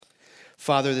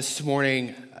Father, this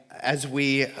morning, as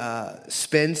we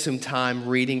spend some time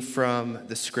reading from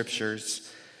the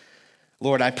scriptures,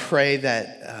 Lord, I pray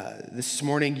that this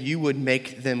morning you would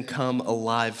make them come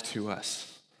alive to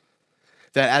us.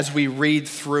 That as we read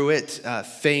through it,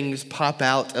 things pop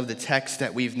out of the text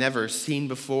that we've never seen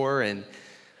before, and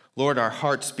Lord, our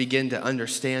hearts begin to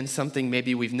understand something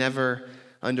maybe we've never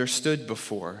understood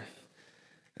before.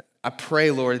 I pray,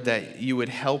 Lord, that you would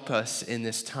help us in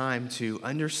this time to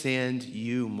understand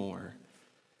you more,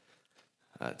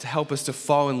 to help us to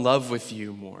fall in love with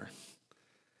you more.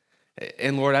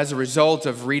 And Lord, as a result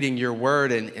of reading your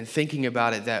word and thinking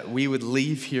about it, that we would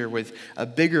leave here with a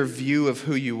bigger view of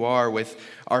who you are, with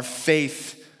our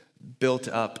faith built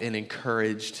up and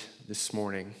encouraged this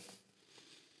morning.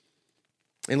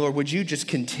 And Lord, would you just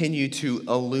continue to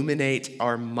illuminate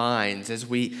our minds as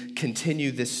we continue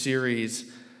this series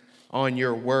on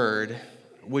your word?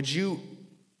 Would you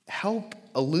help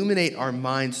illuminate our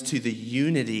minds to the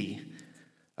unity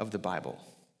of the Bible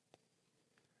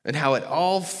and how it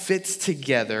all fits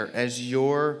together as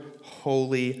your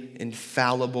holy,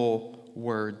 infallible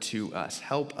word to us?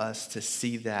 Help us to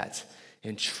see that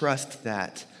and trust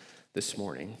that this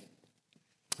morning.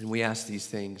 And we ask these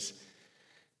things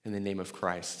in the name of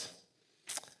Christ.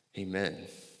 Amen.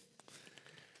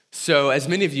 So, as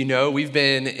many of you know, we've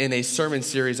been in a sermon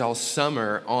series all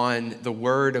summer on the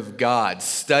Word of God,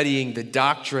 studying the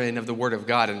doctrine of the Word of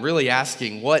God, and really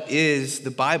asking, what is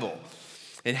the Bible?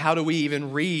 And how do we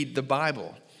even read the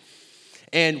Bible?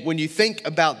 And when you think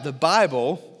about the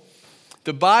Bible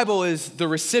is the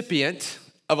recipient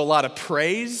of a lot of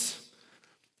praise,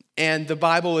 and the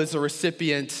Bible is the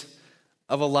recipient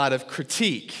of a lot of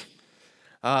critique.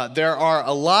 There are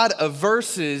a lot of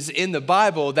verses in the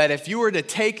Bible that if you were to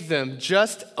take them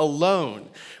just alone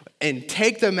and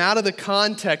take them out of the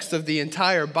context of the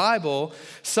entire Bible,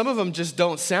 some of them just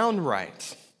don't sound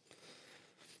right.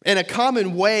 And a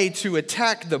common way to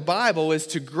attack the Bible is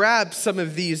to grab some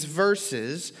of these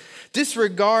verses,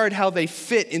 disregard how they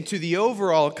fit into the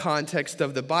overall context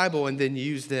of the Bible, and then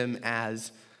use them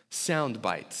as sound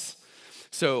bites.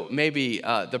 So maybe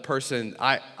the person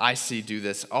I see do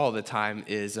this all the time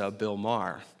is Bill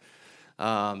Maher,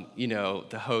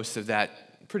 the host of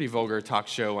that pretty vulgar talk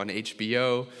show on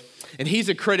HBO. And he's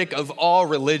a critic of all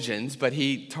religions, but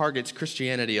he targets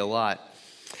Christianity a lot.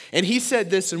 And he said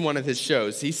this in one of his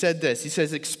shows. He said this. He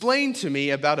says, "Explain to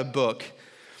me about a book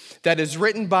that is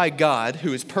written by God,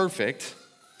 who is perfect,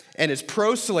 and is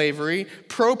pro-slavery,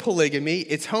 pro-polygamy,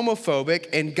 it's homophobic,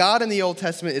 and God in the Old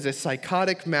Testament is a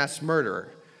psychotic mass murderer.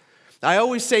 I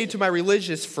always say to my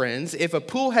religious friends, if a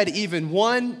pool had even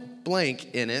one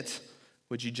blank in it,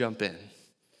 would you jump in?"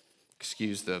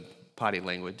 Excuse the potty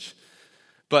language.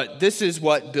 But this is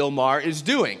what Bill Maher is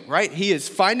doing, right? He is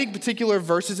finding particular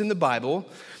verses in the Bible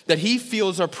that he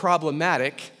feels are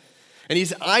problematic, and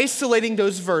he's isolating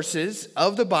those verses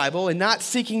of the Bible and not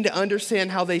seeking to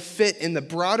understand how they fit in the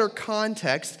broader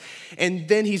context, and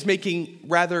then he's making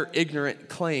rather ignorant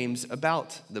claims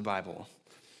about the Bible.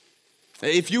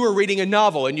 If you were reading a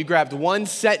novel and you grabbed one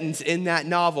sentence in that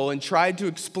novel and tried to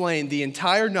explain the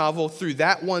entire novel through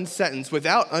that one sentence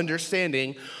without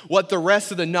understanding what the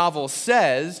rest of the novel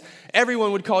says,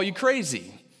 everyone would call you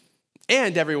crazy,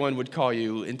 and everyone would call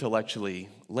you intellectually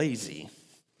lazy.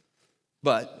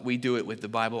 But we do it with the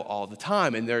Bible all the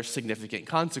time, and there are significant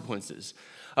consequences.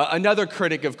 Another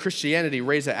critic of Christianity,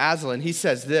 Reza Aslan, he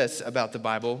says this about the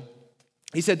Bible.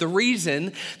 He said, "The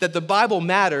reason that the Bible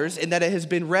matters and that it has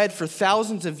been read for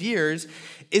thousands of years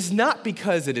is not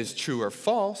because it is true or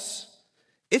false.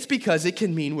 It's because it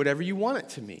can mean whatever you want it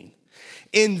to mean.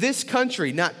 In this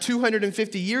country, not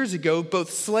 250 years ago,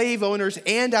 both slave owners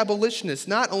and abolitionists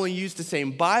not only used the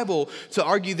same Bible to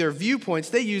argue their viewpoints,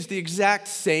 they used the exact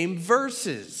same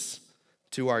verses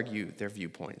to argue their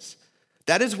viewpoints.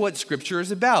 That is what Scripture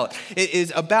is about. It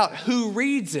is about who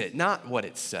reads it, not what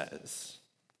it says."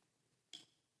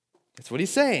 That's what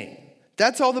he's saying.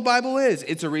 That's all the Bible is.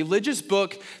 It's a religious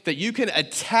book that you can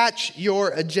attach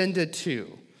your agenda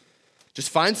to. Just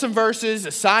find some verses,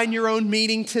 assign your own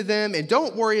meaning to them, and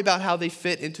don't worry about how they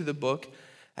fit into the book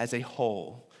as a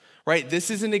whole. Right?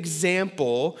 This is an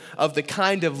example of the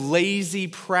kind of lazy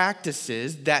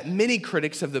practices that many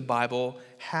critics of the Bible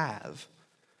have.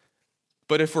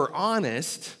 But if we're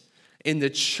honest, in the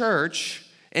church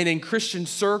and in Christian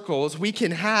circles, we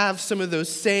can have some of those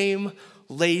same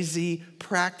lazy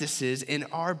practices in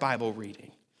our Bible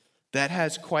reading that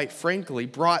has, quite frankly,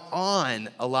 brought on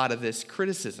a lot of this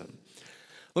criticism.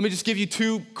 Let me just give you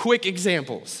two quick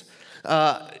examples.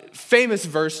 Famous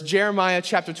verse, Jeremiah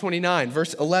chapter 29,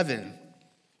 verse 11.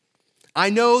 "I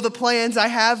know the plans I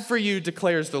have for you,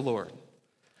 declares the Lord.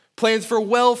 plans for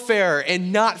welfare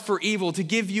and not for evil, to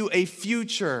give you a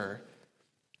future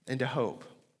and a hope.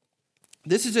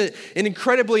 This is an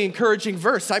incredibly encouraging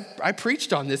verse. I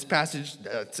preached on this passage,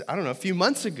 a few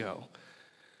months ago.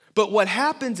 But what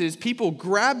happens is people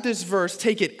grab this verse,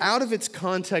 take it out of its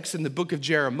context in the book of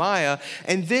Jeremiah,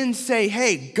 and then say,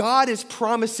 hey, God is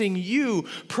promising you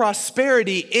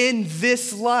prosperity in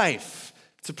this life.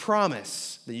 It's a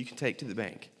promise that you can take to the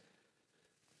bank.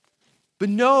 But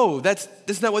no, that's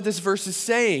not what this verse is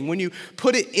saying. When you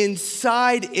put it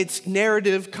inside its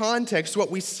narrative context, what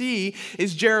we see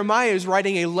is Jeremiah is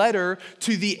writing a letter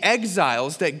to the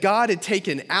exiles that God had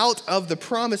taken out of the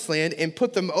promised land and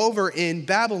put them over in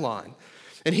Babylon.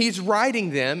 And he's writing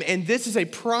them, and this is a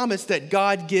promise that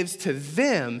God gives to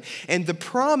them. And the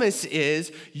promise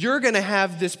is you're going to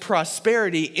have this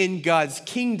prosperity in God's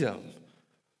kingdom.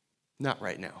 Not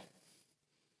right now.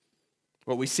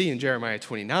 What we see in Jeremiah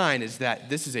 29 is that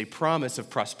this is a promise of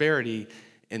prosperity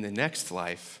in the next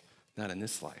life, not in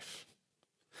this life.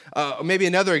 Maybe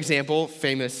another example,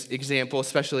 famous example,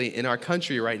 especially in our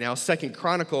country right now, 2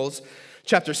 Chronicles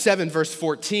chapter 7, verse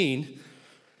 14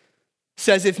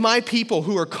 says, if my people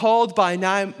who are called by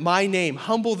my name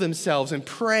humble themselves and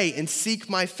pray and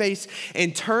seek my face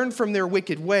and turn from their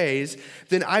wicked ways,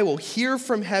 then I will hear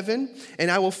from heaven and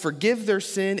I will forgive their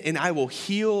sin and I will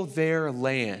heal their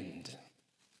land.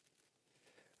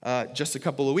 Just a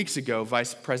couple of weeks ago,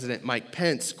 Vice President Mike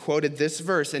Pence quoted this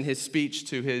verse in his speech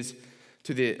to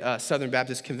the Southern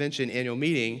Baptist Convention annual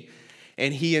meeting,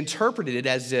 and he interpreted it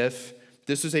as if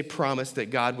this was a promise that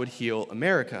God would heal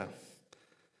America.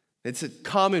 It's a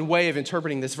common way of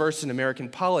interpreting this verse in American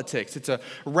politics. It's a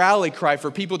rally cry for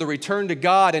people to return to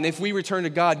God, and if we return to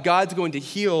God, God's going to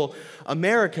heal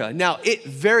America. Now, it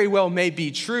very well may be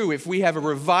true. If we have a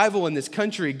revival in this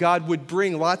country, God would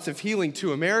bring lots of healing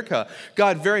to America.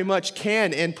 God very much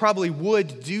can and probably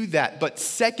would do that, but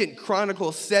 2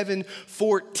 Chronicles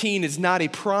 7:14 is not a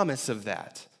promise of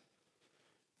that.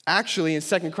 Actually, in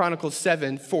 2 Chronicles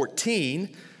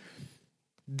 7:14,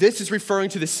 this is referring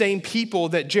to the same people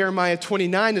that Jeremiah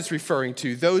 29 is referring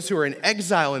to, those who are in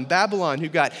exile in Babylon who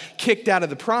got kicked out of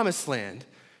the promised land.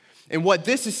 And what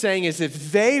this is saying is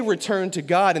if they return to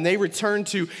God and they return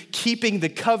to keeping the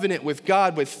covenant with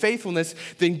God with faithfulness,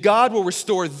 then God will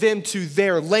restore them to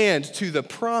their land, to the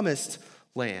promised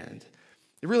land.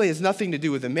 It really has nothing to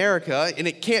do with America, and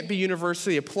it can't be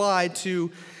universally applied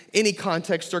to any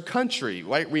context or country,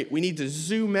 right? We need to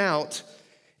zoom out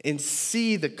and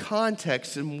see the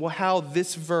context and how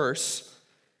this verse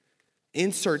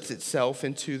inserts itself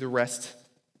into the rest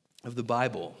of the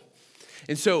Bible.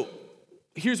 And so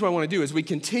here's what I want to do. As we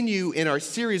continue in our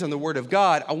series on the Word of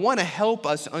God, I want to help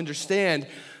us understand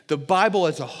the Bible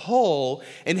as a whole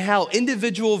and how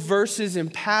individual verses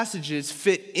and passages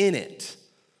fit in it.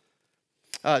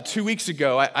 2 weeks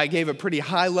ago, I gave a pretty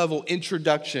high-level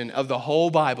introduction of the whole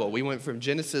Bible. We went from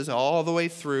Genesis all the way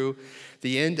through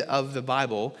the end of the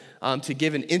Bible to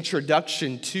give an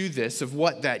introduction to this of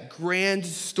what that grand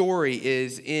story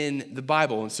is in the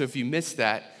Bible. And so if you missed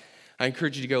that, I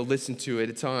encourage you to go listen to it.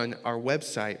 It's on our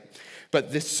website.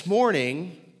 But this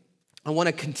morning, I want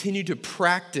to continue to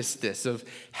practice this of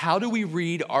how do we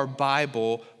read our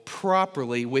Bible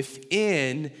properly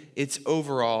within its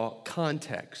overall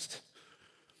context.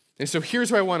 And so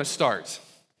here's where I want to start.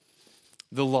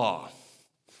 The law.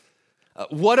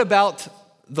 What about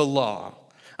the law?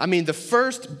 I mean, the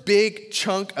first big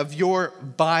chunk of your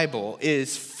Bible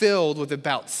is filled with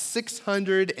about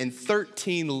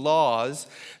 613 laws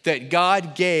that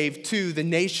God gave to the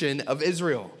nation of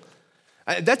Israel.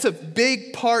 That's a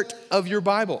big part of your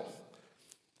Bible.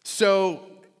 So,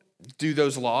 do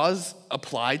those laws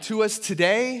apply to us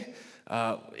today?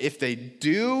 If they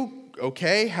do,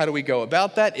 okay, how do we go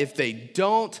about that? If they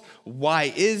don't,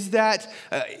 why is that?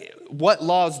 What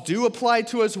laws do apply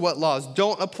to us? What laws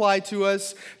don't apply to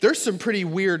us? There's some pretty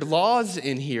weird laws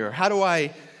in here. How do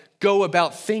I go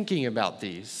about thinking about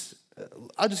these?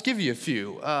 I'll just give you a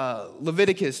few.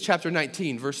 Leviticus chapter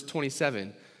 19, verse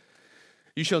 27.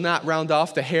 You shall not round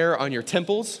off the hair on your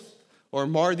temples or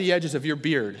mar the edges of your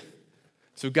beard.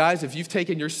 So guys, if you've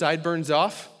taken your sideburns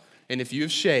off and if you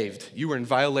have shaved, you are in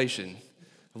violation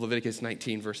of Leviticus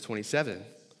 19, verse 27.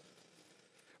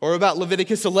 Or about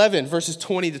Leviticus 11, verses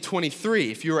 20 to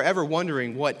 23. If you are ever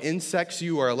wondering what insects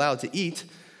you are allowed to eat,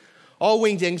 all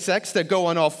winged insects that go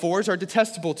on all fours are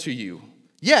detestable to you.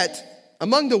 Yet,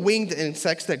 among the winged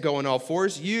insects that go on all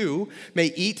fours, you may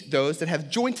eat those that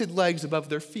have jointed legs above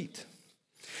their feet,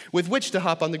 with which to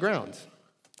hop on the ground.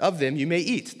 Of them you may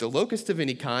eat the locust of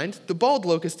any kind, the bald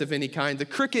locust of any kind, the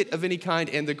cricket of any kind,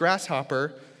 and the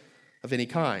grasshopper of any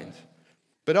kind.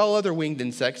 but all other winged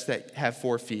insects that have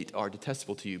 4 feet are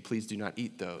detestable to you. Please do not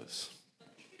eat those.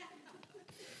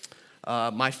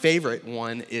 My favorite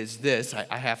one is this.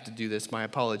 I have to do this. My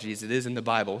apologies. It is in the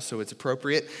Bible, so it's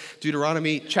appropriate.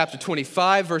 Deuteronomy chapter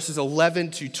 25, verses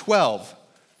 11 to 12.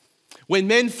 When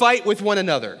men fight with one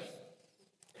another,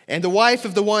 and the wife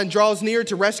of the one draws near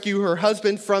to rescue her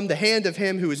husband from the hand of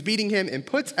him who is beating him and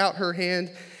puts out her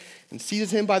hand and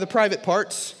seizes him by the private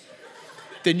parts,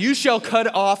 then you shall cut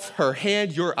off her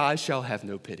hand. Your eyes shall have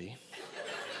no pity.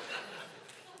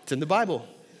 It's in the Bible.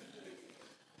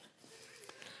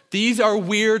 These are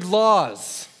weird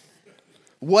laws.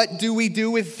 What do we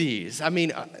do with these? I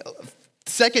mean,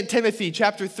 2 Timothy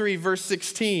chapter 3, verse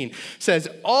 16 says,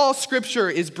 all scripture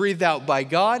is breathed out by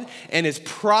God and is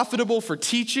profitable for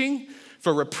teaching,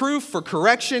 for reproof, for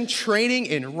correction, training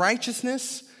in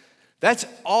righteousness. That's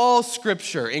all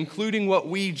scripture, including what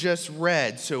we just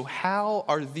read. So how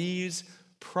are these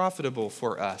profitable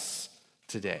for us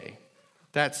today?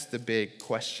 That's the big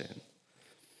question.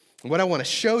 What I want to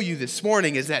show you this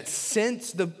morning is that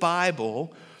since the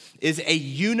Bible is a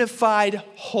unified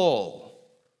whole,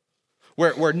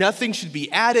 where nothing should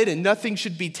be added and nothing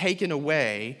should be taken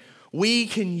away, we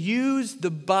can use the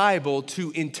Bible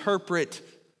to interpret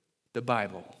the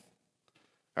Bible.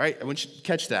 All right, I want you to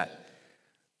catch that.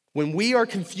 When we are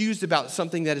confused about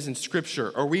something that is in Scripture,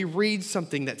 or we read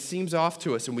something that seems off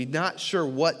to us and we're not sure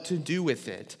what to do with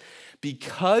it,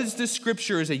 because the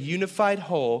Scripture is a unified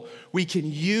whole, we can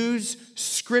use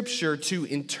Scripture to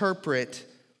interpret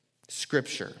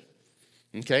Scripture.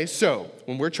 Okay, so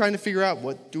when we're trying to figure out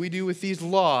what do we do with these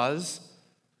laws,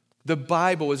 the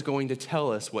Bible is going to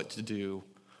tell us what to do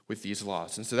with these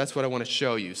laws. And so that's what I want to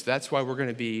show you. So that's why we're going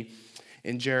to be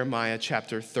in Jeremiah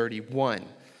chapter 31.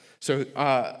 So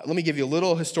let me give you a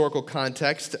little historical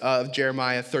context of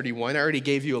Jeremiah 31. I already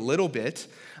gave you a little bit.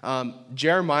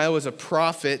 Jeremiah was a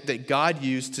prophet that God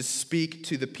used to speak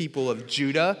to the people of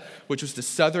Judah, which was the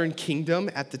southern kingdom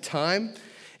at the time.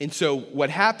 And so what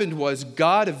happened was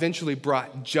God eventually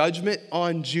brought judgment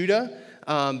on Judah.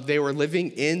 They were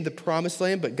living in the promised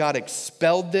land, but God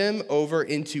expelled them over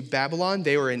into Babylon.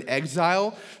 They were in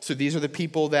exile. So these are the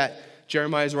people that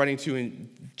Jeremiah is writing to in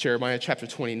Jeremiah chapter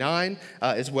 29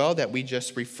 as well that we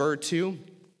just referred to.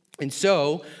 And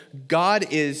so God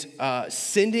is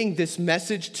sending this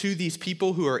message to these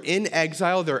people who are in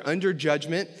exile. They're under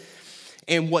judgment.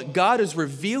 And what God is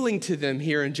revealing to them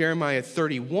here in Jeremiah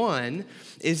 31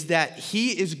 is that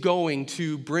he is going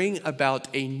to bring about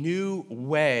a new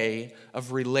way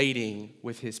of relating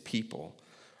with his people.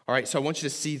 All right, so I want you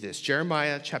to see this.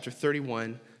 Jeremiah chapter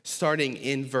 31, starting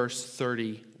in verse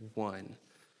 31.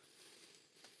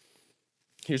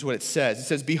 Here's what it says. It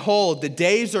says, "Behold, the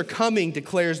days are coming,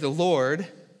 declares the Lord,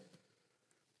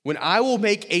 when I will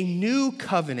make a new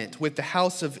covenant with the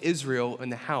house of Israel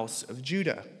and the house of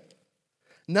Judah.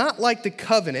 Not like the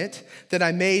covenant that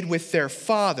I made with their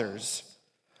fathers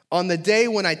on the day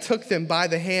when I took them by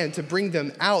the hand to bring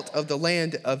them out of the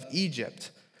land of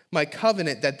Egypt, my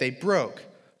covenant that they broke,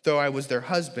 though I was their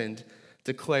husband,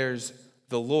 declares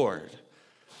the Lord."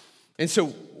 And so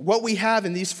what we have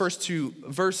in these first two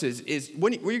verses is,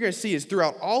 what you're going to see is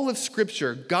throughout all of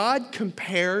Scripture, God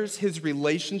compares his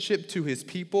relationship to his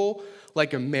people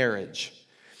like a marriage.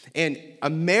 And a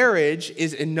marriage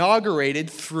is inaugurated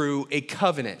through a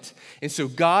covenant. And so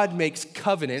God makes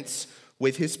covenants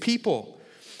with his people.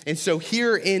 And so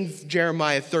here in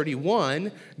Jeremiah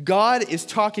 31, God is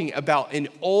talking about an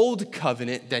old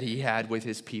covenant that he had with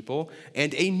his people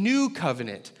and a new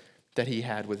covenant that he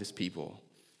had with his people.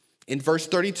 In verse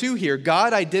 32 here,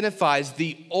 God identifies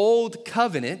the old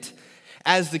covenant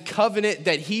as the covenant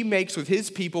that he makes with his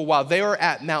people while they are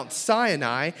at Mount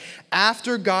Sinai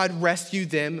after God rescued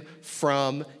them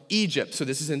from Egypt. So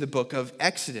this is in the book of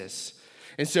Exodus.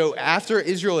 And so after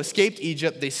Israel escaped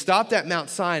Egypt, they stopped at Mount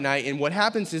Sinai, and what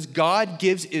happens is God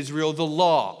gives Israel the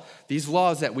law, these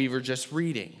laws that we were just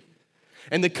reading.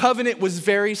 And the covenant was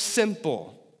very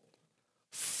simple.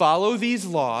 Follow these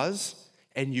laws,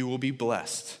 and you will be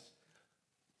blessed.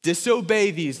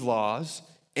 Disobey these laws,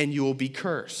 and you will be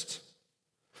cursed.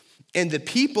 And the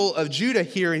people of Judah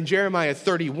here in Jeremiah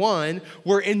 31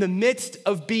 were in the midst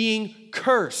of being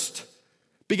cursed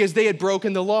because they had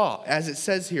broken the law, as it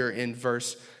says here in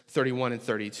verse 31 and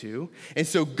 32. And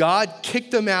so God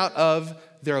kicked them out of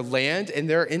their land, and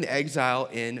they're in exile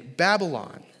in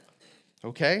Babylon.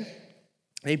 Okay?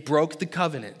 They broke the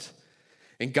covenant.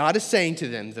 And God is saying to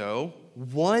them, though,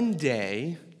 one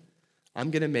day I'm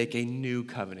going to make a new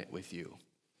covenant with you.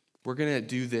 We're going to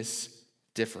do this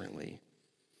differently.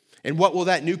 And what will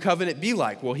that new covenant be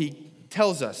like? Well, he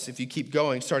tells us, if you keep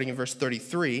going, starting in verse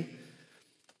 33,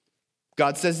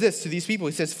 God says this to these people.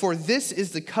 He says, "For this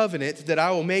is the covenant that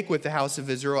I will make with the house of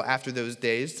Israel after those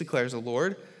days, declares the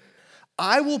Lord.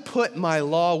 I will put my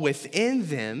law within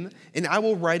them, and I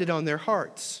will write it on their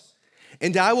hearts.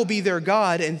 And I will be their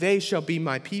God, and they shall be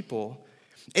my people.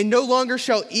 And no longer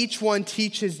shall each one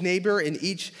teach his neighbor and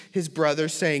each his brother,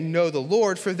 saying, 'Know the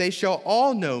Lord,' for they shall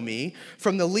all know me,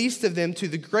 from the least of them to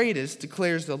the greatest,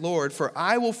 declares the Lord. For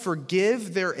I will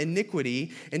forgive their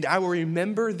iniquity, and I will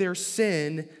remember their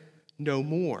sin no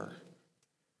more."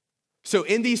 So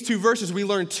in these two verses, we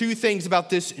learn two things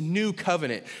about this new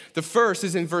covenant. The first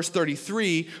is in verse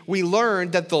 33, we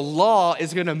learn that the law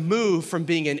is going to move from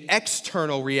being an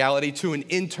external reality to an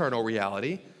internal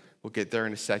reality. We'll get there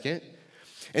in a second.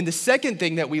 And the second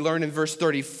thing that we learn in verse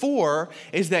 34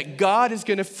 is that God is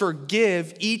going to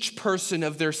forgive each person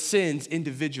of their sins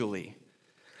individually.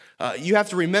 You have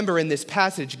to remember in this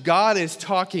passage, God is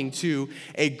talking to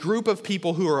a group of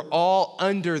people who are all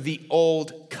under the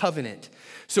old covenant.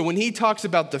 So when he talks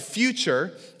about the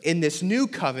future in this new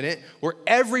covenant, where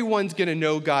everyone's going to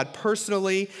know God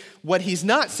personally, what he's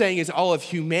not saying is all of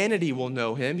humanity will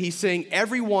know him. He's saying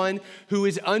everyone who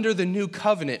is under the new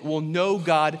covenant will know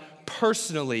God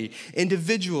personally,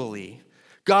 individually.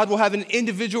 God will have an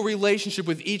individual relationship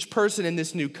with each person in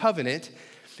this new covenant.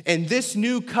 And this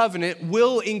new covenant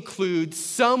will include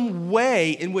some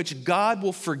way in which God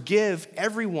will forgive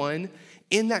everyone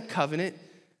in that covenant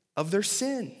of their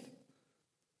sin.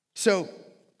 So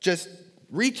just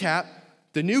recap,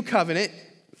 the new covenant,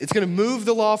 it's going to move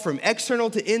the law from external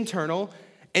to internal,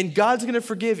 and God's going to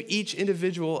forgive each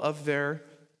individual of their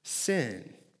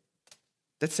sin.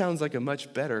 That sounds like a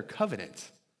much better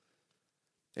covenant.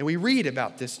 And we read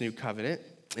about this new covenant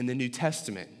in the New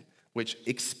Testament, which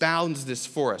expounds this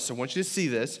for us. So I want you to see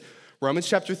this. Romans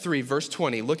chapter 3, verse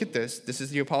 20. Look at this. This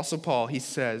is the Apostle Paul. He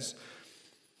says,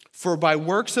 "For by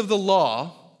works of the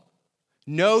law,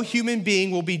 no human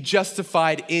being will be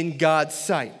justified in God's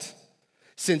sight,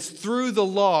 since through the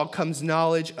law comes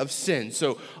knowledge of sin."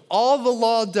 So all the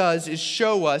law does is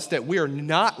show us that we are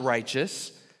not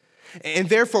righteous, and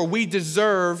therefore we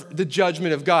deserve the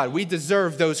judgment of God. We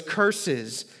deserve those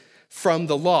curses from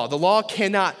the law. The law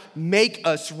cannot make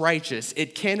us righteous.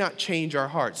 It cannot change our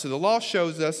hearts. So the law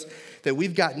shows us that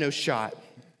we've got no shot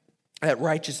at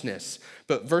righteousness.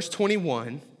 But verse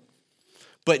 21,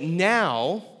 "But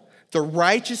now the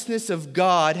righteousness of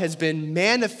God has been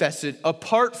manifested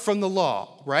apart from the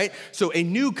law," right? So a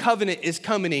new covenant is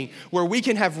coming where we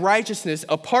can have righteousness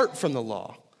apart from the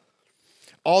law.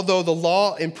 "Although the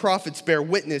law and prophets bear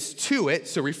witness to it,"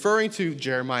 so referring to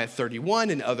Jeremiah 31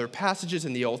 and other passages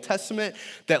in the Old Testament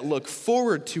that look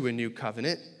forward to a new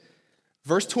covenant.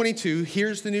 Verse 22,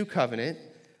 here's the new covenant.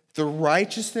 "The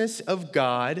righteousness of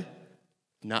God,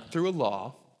 not through a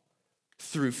law,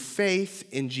 through faith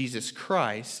in Jesus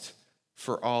Christ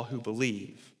for all who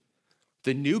believe."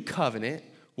 The new covenant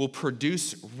will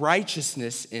produce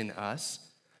righteousness in us,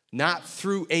 not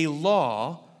through a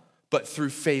law, but through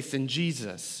faith in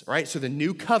Jesus, right? So the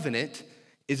new covenant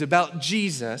is about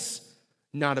Jesus,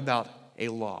 not about a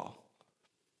law.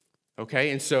 Okay,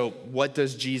 and so what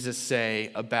does Jesus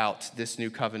say about this new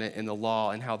covenant and the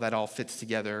law and how that all fits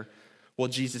together? Well,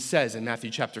 Jesus says in Matthew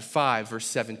chapter 5, verse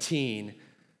 17,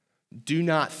 "Do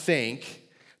not think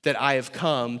that I have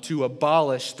come to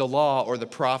abolish the law or the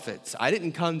prophets. I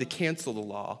didn't come to cancel the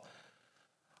law.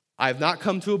 I have not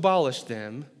come to abolish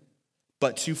them,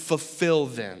 but to fulfill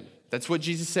them." That's what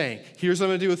Jesus is saying. Here's what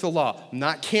I'm going to do with the law. I'm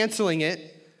not canceling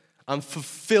it. I'm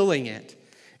fulfilling it.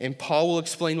 And Paul will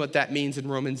explain what that means in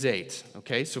Romans 8.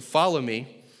 Okay, so follow me.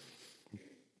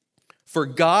 "For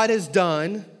God has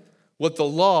done what the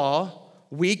law,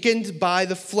 weakened by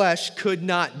the flesh, could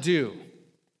not do."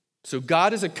 So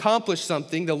God has accomplished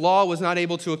something the law was not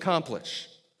able to accomplish.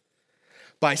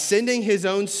 "By sending his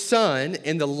own Son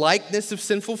in the likeness of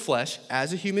sinful flesh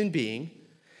as a human being,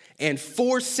 and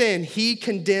for sin, he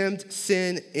condemned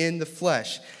sin in the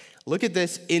flesh." Look at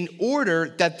this. "In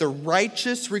order that the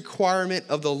righteous requirement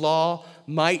of the law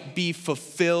might be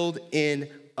fulfilled in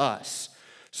us."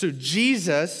 So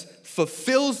Jesus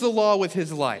fulfills the law with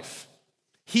his life.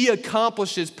 He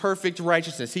accomplishes perfect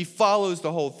righteousness. He follows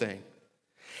the whole thing.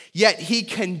 Yet he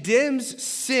condemns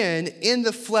sin in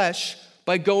the flesh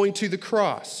by going to the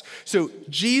cross. So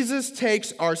Jesus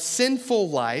takes our sinful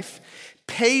life,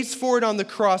 pays for it on the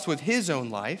cross with his own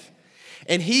life,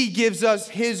 and he gives us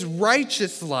his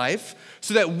righteous life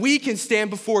so that we can stand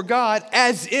before God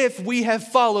as if we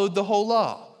have followed the whole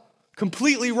law,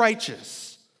 completely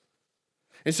righteous.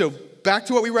 And so back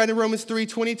to what we read in Romans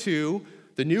 3:22,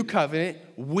 the new covenant,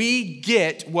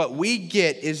 what we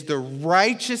get is the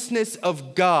righteousness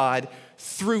of God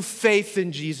through faith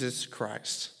in Jesus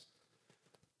Christ.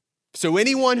 So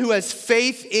anyone who has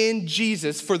faith in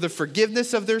Jesus for the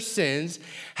forgiveness of their sins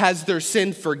has their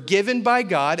sin forgiven by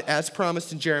God, as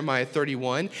promised in Jeremiah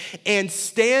 31, and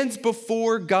stands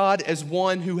before God as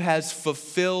one who has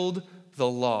fulfilled the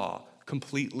law,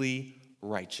 completely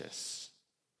righteous.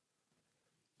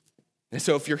 And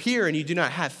so if you're here and you do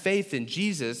not have faith in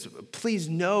Jesus, please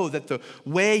know that the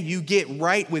way you get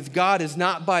right with God is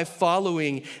not by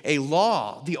following a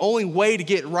law. The only way to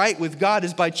get right with God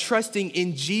is by trusting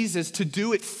in Jesus to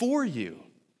do it for you.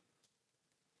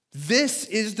 This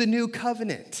is the new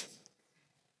covenant.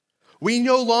 We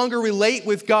no longer relate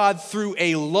with God through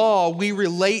a law. We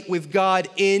relate with God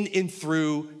in and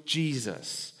through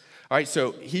Jesus. All right,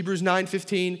 so Hebrews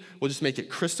 9:15, we'll just make it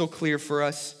crystal clear for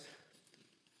us.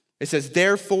 It says,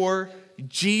 therefore,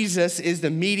 Jesus is the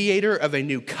mediator of a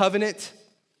new covenant,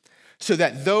 so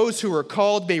that those who are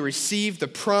called may receive the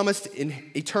promised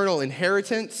eternal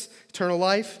inheritance, eternal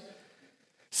life,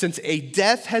 since a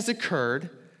death has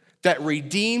occurred that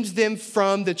redeems them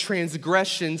from the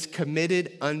transgressions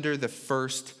committed under the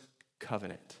first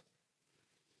covenant.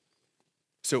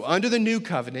 So under the new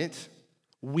covenant,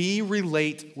 we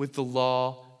relate with the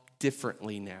law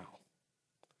differently now.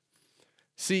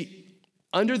 See,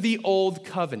 under the old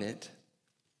covenant,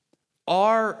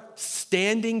 our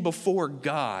standing before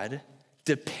God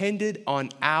depended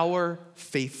on our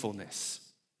faithfulness.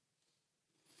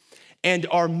 And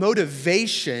our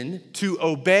motivation to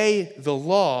obey the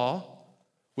law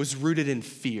was rooted in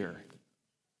fear.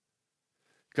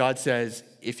 God says,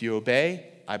 if you obey,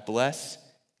 I bless.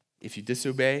 If you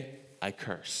disobey, I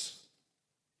curse.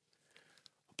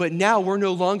 But now we're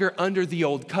no longer under the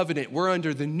old covenant. We're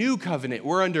under the new covenant.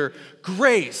 We're under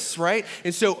grace, right?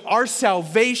 And so our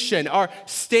salvation, our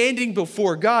standing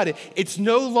before God, it's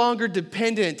no longer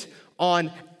dependent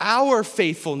on our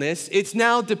faithfulness. It's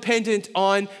now dependent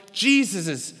on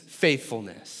Jesus'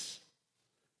 faithfulness.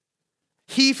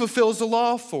 He fulfills the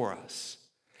law for us.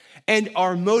 And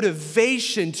our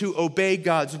motivation to obey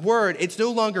God's word, it's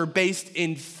no longer based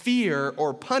in fear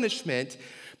or punishment,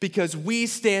 because we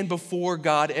stand before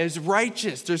God as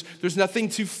righteous. There's nothing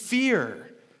to fear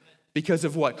because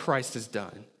of what Christ has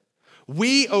done.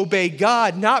 We obey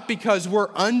God not because we're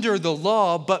under the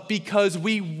law, but because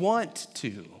we want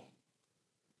to.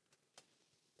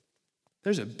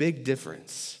 There's a big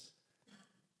difference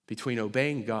between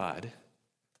obeying God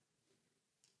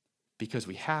because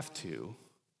we have to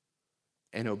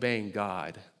and obeying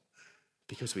God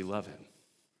because we love him.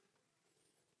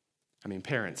 I mean,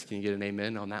 parents, can you get an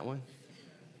amen on that one?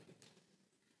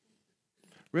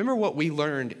 Remember what we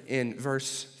learned in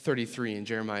verse 33 in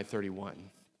Jeremiah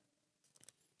 31.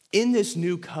 In this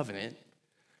new covenant,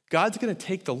 God's going to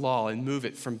take the law and move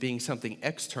it from being something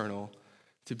external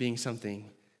to being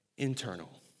something internal.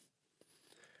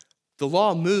 The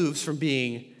law moves from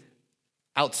being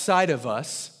outside of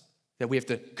us, that we have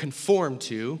to conform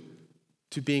to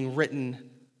being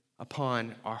written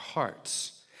upon our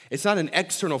hearts. It's not an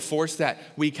external force that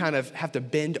we kind of have to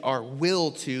bend our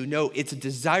will to. No, it's a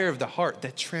desire of the heart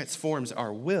that transforms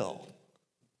our will.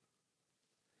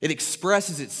 It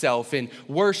expresses itself in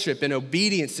worship and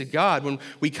obedience to God. When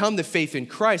we come to faith in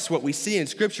Christ, what we see in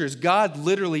Scripture is God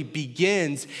literally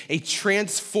begins a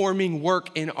transforming work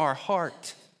in our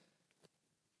heart.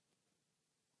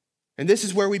 And this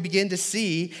is where we begin to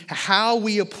see how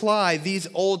we apply these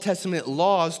Old Testament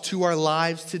laws to our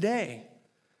lives today.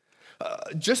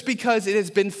 Just because it has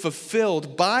been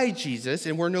fulfilled by Jesus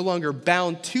and we're no longer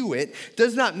bound to it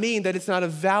does not mean that it's not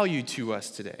of value to us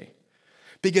today.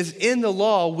 Because in the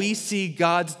law, we see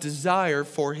God's desire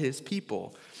for his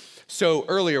people. So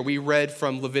earlier we read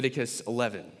from Leviticus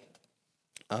 11.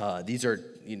 These are,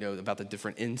 about the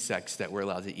different insects that we're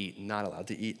allowed to eat and not allowed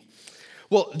to eat.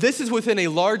 Well, this is within a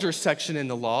larger section in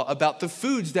the law about the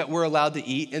foods that we're allowed to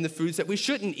eat and the foods that we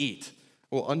shouldn't eat.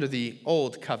 Well, under the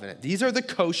old covenant. These are the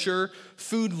kosher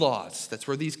food laws. That's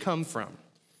where these come from.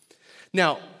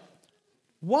 Now,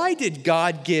 why did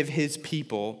God give his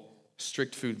people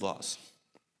strict food laws?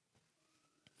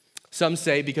 Some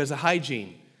say because of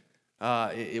hygiene.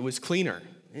 It was cleaner.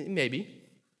 Maybe.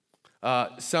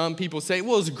 Some people say,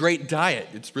 well, it's a great diet.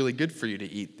 It's really good for you to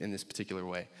eat in this particular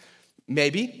way.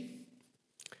 Maybe.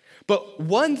 But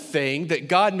one thing that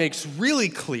God makes really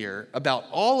clear about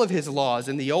all of his laws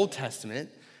in the Old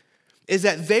Testament is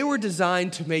that they were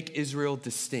designed to make Israel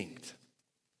distinct.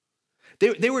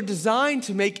 They were designed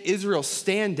to make Israel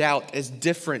stand out as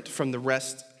different from the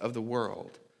rest of the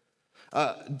world.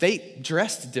 They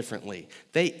dressed differently.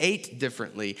 They ate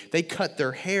differently. They cut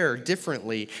their hair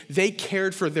differently. They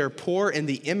cared for their poor and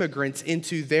the immigrants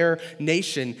into their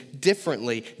nation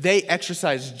differently. They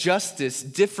exercised justice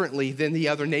differently than the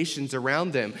other nations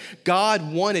around them.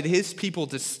 God wanted his people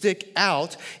to stick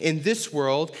out in this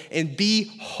world and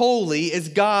be holy as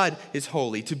God is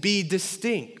holy, to be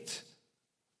distinct.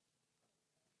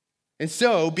 And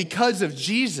so, because of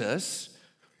Jesus,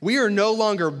 we are no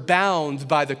longer bound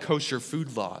by the kosher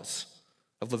food laws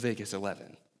of Leviticus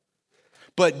 11.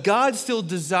 But God still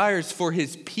desires for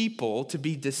his people to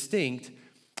be distinct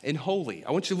and holy.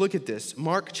 I want you to look at this.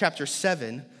 Mark chapter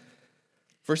 7,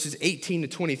 verses 18 to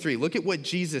 23. Look at what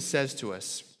Jesus says to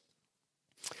us.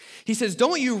 He says,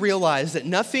 "Don't you realize that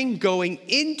nothing going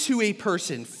into a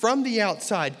person from the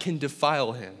outside can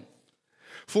defile him?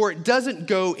 For it doesn't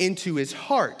go into his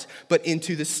heart, but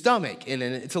into the stomach, and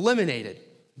then it's eliminated.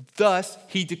 Thus,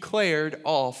 he declared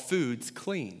all foods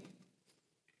clean."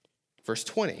 Verse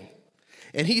 20.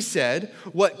 "And he said,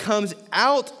 what comes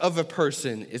out of a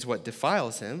person is what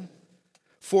defiles him.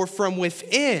 For from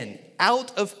within,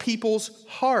 out of people's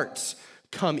hearts,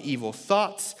 come evil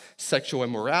thoughts, sexual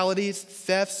immoralities,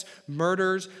 thefts,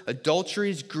 murders,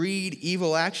 adulteries, greed,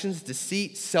 evil actions,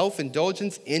 deceit,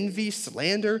 self-indulgence, envy,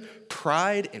 slander,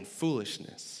 pride, and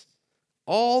foolishness.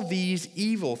 All these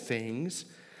evil things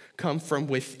come from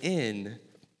within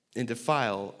and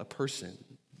defile a person."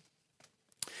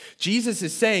 Jesus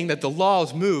is saying that the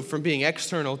laws move from being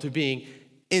external to being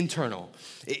internal.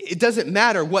 It doesn't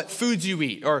matter what foods you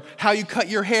eat or how you cut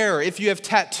your hair, or if you have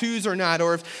tattoos or not,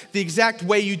 or if the exact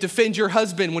way you defend your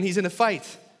husband when he's in a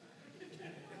fight.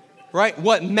 Right?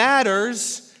 What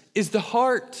matters is the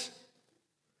heart.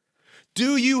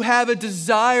 Do you have a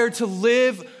desire to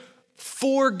live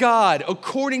for God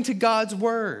according to God's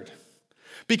word?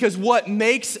 Because what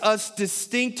makes us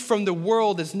distinct from the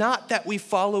world is not that we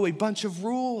follow a bunch of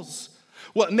rules.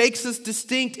 What makes us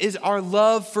distinct is our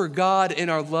love for God and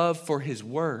our love for his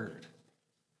word.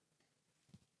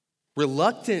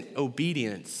 Reluctant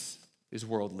obedience is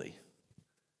worldly.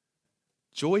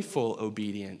 Joyful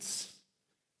obedience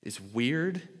is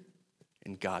weird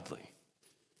and godly.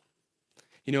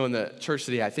 You know, in the church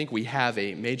today, I think we have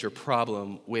a major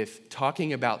problem with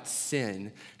talking about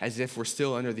sin as if we're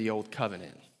still under the old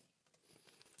covenant.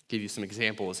 I'll give you some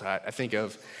examples. I think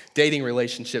of dating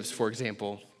relationships, for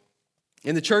example.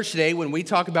 In the church today, when we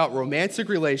talk about romantic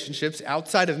relationships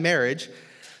outside of marriage,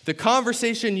 the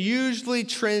conversation usually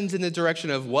trends in the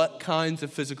direction of what kinds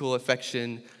of physical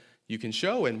affection you can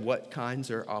show and what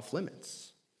kinds are off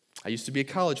limits. I used to be a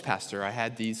college pastor. I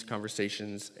had these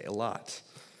conversations a lot.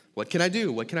 What can I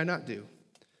do? What can I not do?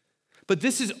 But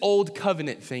this is old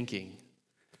covenant thinking.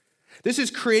 This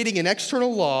is creating an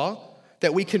external law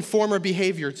that we conform our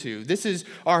behavior to. This is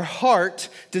our heart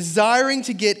desiring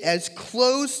to get as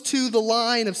close to the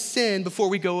line of sin before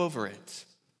we go over it.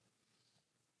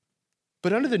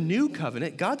 But under the new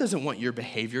covenant, God doesn't want your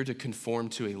behavior to conform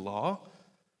to a law.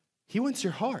 He wants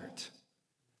your heart.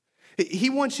 He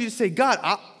wants you to say, God,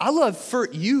 I love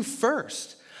you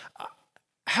first.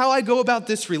 How I go about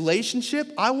this relationship,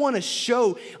 I want to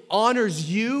show honors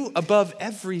you above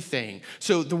everything.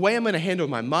 So the way I'm going to handle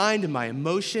my mind and my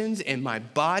emotions and my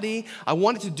body, I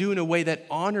want it to do in a way that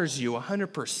honors you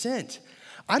 100%.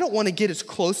 I don't want to get as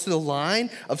close to the line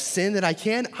of sin that I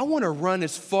can. I want to run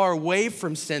as far away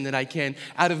from sin that I can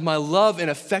out of my love and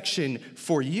affection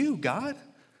for you, God.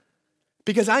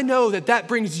 Because I know that that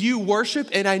brings you worship,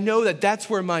 and I know that that's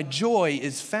where my joy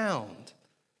is found.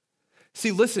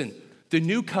 See, listen. The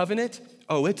new covenant,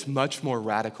 it's much more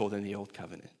radical than the old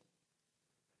covenant.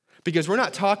 Because we're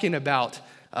not talking about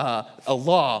a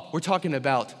law, we're talking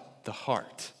about the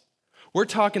heart. We're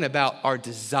talking about our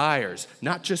desires,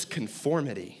 not just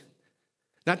conformity,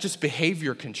 not just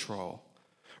behavior control,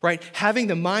 right? Having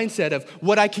the mindset of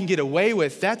what I can get away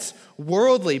with, that's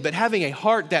worldly, but having a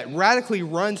heart that radically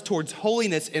runs towards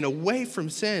holiness and away from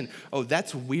sin,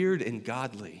 that's weird and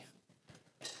godly.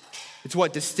 It's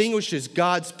what distinguishes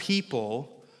God's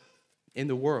people in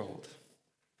the world.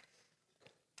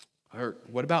 Or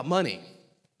what about money?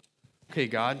 Okay,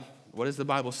 God, what does the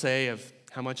Bible say of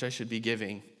how much I should be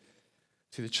giving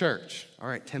to the church? All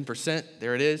right, 10%,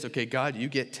 there it is. Okay, God, you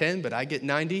get 10, but I get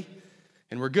 90,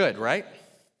 and we're good, right?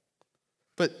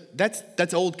 But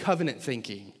that's old covenant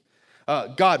thinking.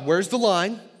 God, where's the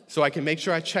line so I can make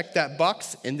sure I check that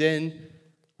box, and then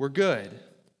we're good.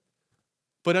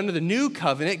 But under the new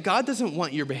covenant, God doesn't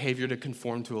want your behavior to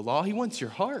conform to a law. He wants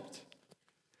your heart.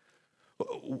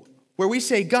 Where we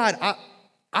say, God,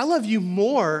 I love you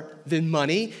more than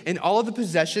money and all of the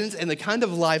possessions and the kind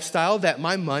of lifestyle that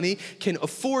my money can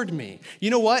afford me. You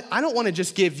know what? I don't want to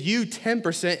just give you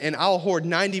 10% and I'll hoard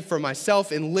 90 for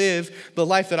myself and live the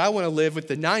life that I want to live with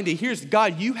the 90. Here's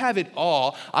God, you have it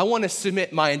all. I want to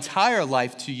submit my entire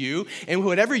life to you, and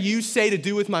whatever you say to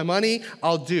do with my money,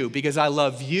 I'll do because I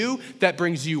love you. That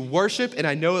brings you worship, and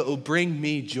I know it will bring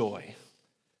me joy.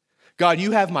 God,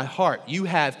 you have my heart. You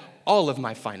have all of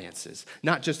my finances,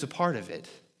 not just a part of it.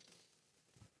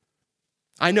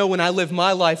 I know when I live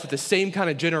my life with the same kind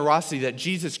of generosity that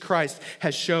Jesus Christ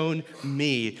has shown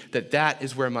me, that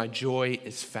is where my joy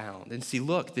is found. And see,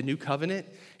 look, the new covenant,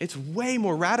 it's way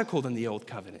more radical than the old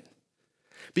covenant.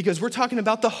 Because we're talking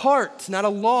about the heart, not a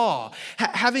law.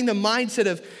 Having the mindset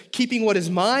of keeping what is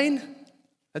mine,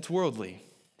 that's worldly.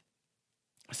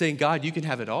 Saying, God, you can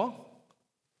have it all,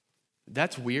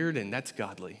 that's weird and that's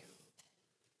godly.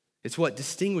 It's what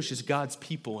distinguishes God's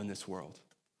people in this world.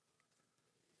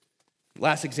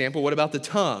 Last example, what about the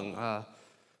tongue?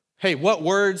 Hey, what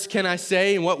words can I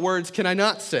say and what words can I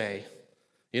not say?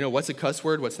 You know, what's a cuss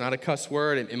word? What's not a cuss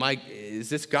word? Is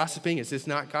this gossiping? Is this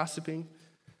not gossiping?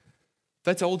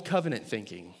 That's old covenant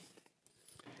thinking.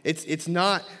 It's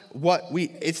not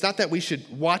that we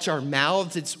should watch our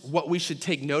mouths. It's what we should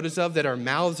take notice of that our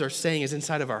mouths are saying is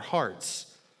inside of our hearts.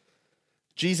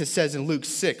 Jesus says in Luke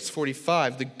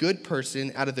 6:45, the good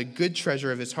person out of the good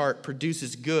treasure of his heart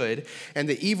produces good, and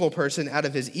the evil person out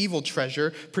of his evil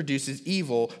treasure produces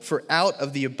evil, for out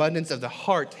of the abundance of the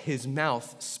heart his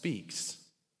mouth speaks.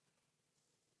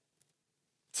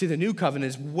 See, the new covenant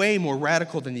is way more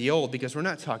radical than the old because we're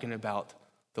not talking about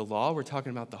the law, we're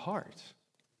talking about the heart.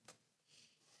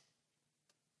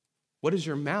 What does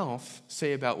your mouth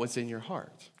say about what's in your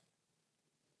heart?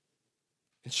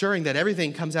 Ensuring that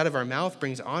everything comes out of our mouth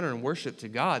brings honor and worship to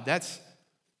God, that's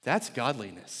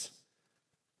godliness.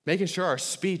 Making sure our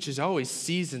speech is always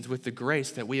seasoned with the grace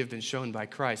that we have been shown by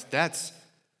Christ, that's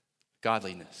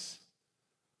godliness.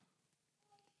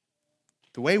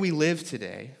 The way we live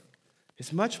today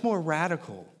is much more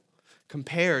radical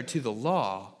compared to the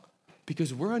law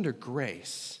because we're under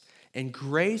grace, and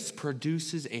grace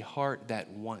produces a heart that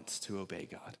wants to obey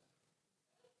God.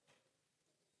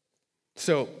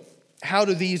 So, how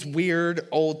do these weird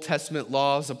Old Testament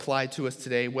laws apply to us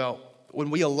today? Well,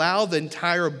 when we allow the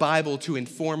entire Bible to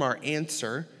inform our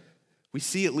answer, we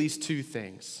see at least two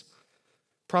things.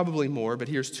 Probably more, but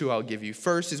here's two I'll give you.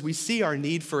 First is we see our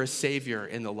need for a Savior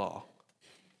in the law.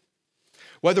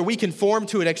 Whether we conform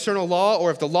to an external law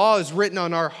or if the law is written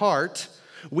on our heart,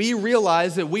 we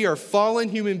realize that we are fallen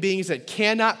human beings that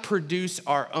cannot produce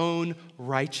our own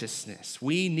righteousness.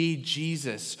 We need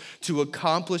Jesus to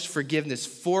accomplish forgiveness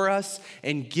for us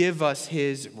and give us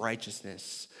his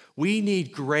righteousness. We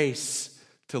need grace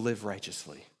to live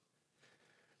righteously.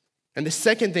 And the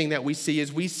second thing that we see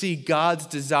is we see God's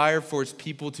desire for his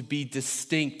people to be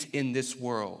distinct in this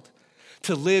world,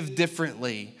 to live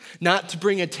differently, not to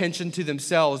bring attention to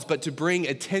themselves, but to bring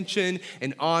attention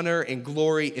and honor and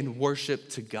glory and worship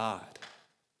to God.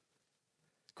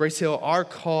 Grace Hill, our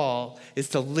call is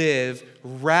to live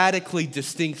radically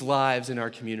distinct lives in our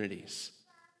communities.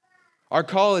 Our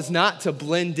call is not to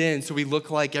blend in so we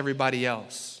look like everybody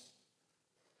else.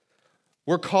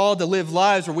 We're called to live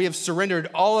lives where we have surrendered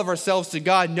all of ourselves to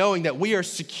God, knowing that we are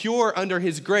secure under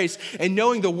his grace and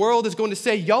knowing the world is going to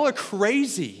say, y'all are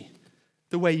crazy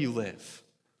the way you live.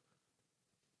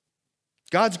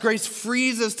 God's grace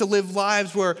frees us to live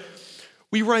lives where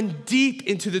we run deep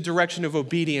into the direction of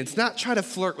obedience, not try to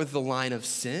flirt with the line of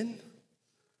sin.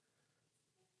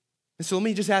 And so let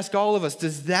me just ask all of us,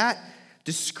 does that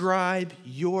describe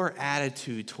your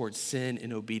attitude towards sin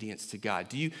and obedience to God?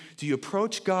 Do you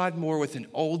approach God more with an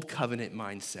old covenant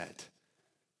mindset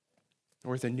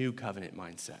or with a new covenant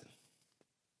mindset?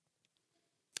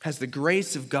 Has the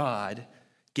grace of God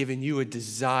given you a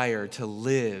desire to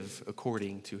live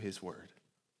according to his word?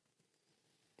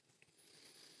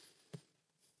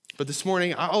 But this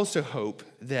morning, I also hope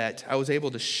that I was able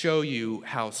to show you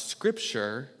how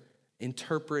Scripture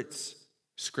interprets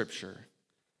Scripture.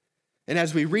 And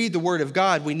as we read the Word of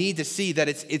God, we need to see that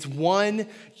it's one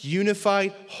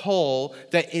unified whole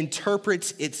that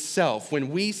interprets itself.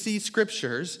 When we see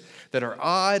Scriptures that are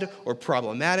odd or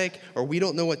problematic or we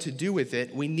don't know what to do with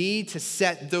it, we need to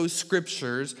set those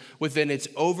Scriptures within its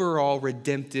overall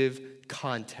redemptive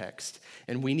context.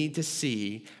 And we need to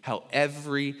see how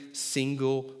every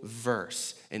single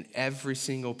verse and every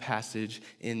single passage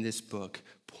in this book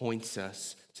points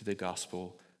us to the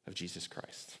gospel of Jesus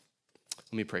Christ.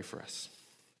 Let me pray for us.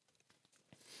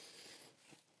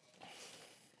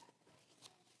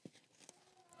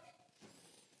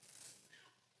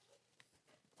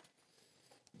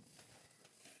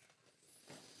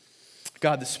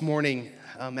 God, this morning,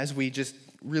 as we just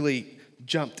really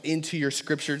jumped into your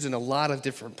scriptures in a lot of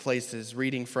different places,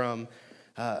 reading from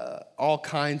all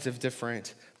kinds of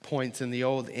different points in the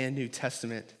Old and New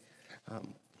Testament,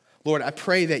 Lord, I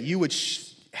pray that you would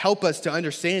help us to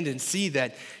understand and see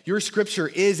that your scripture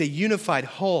is a unified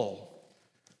whole,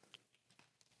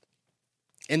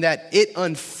 and that it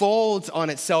unfolds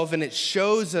on itself and it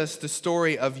shows us the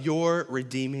story of your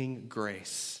redeeming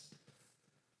grace.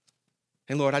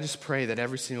 And Lord, I just pray that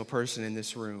every single person in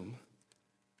this room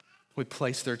would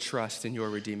place their trust in your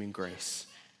redeeming grace,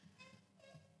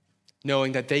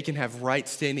 knowing that they can have right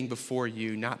standing before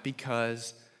you, not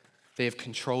because they have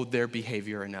controlled their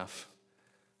behavior enough,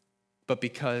 but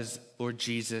because, Lord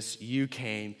Jesus, you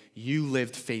came, you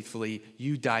lived faithfully,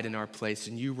 you died in our place,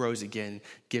 and you rose again,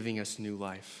 giving us new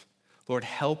life. Lord,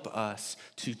 help us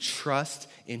to trust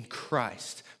in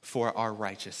Christ for our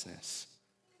righteousness.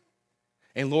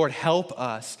 And Lord, help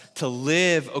us to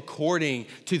live according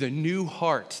to the new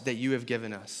heart that you have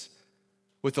given us,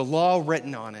 with the law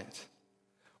written on it,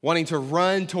 wanting to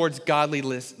run towards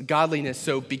godliness,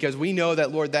 so because we know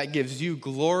that, Lord, that gives you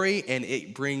glory and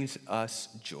it brings us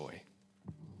joy.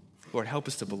 Lord, help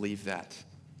us to believe that.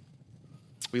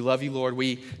 We love you, Lord.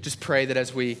 We just pray that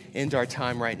as we end our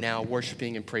time right now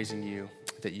worshiping and praising you,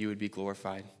 that you would be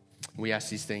glorified. We ask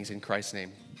these things in Christ's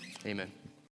name. Amen.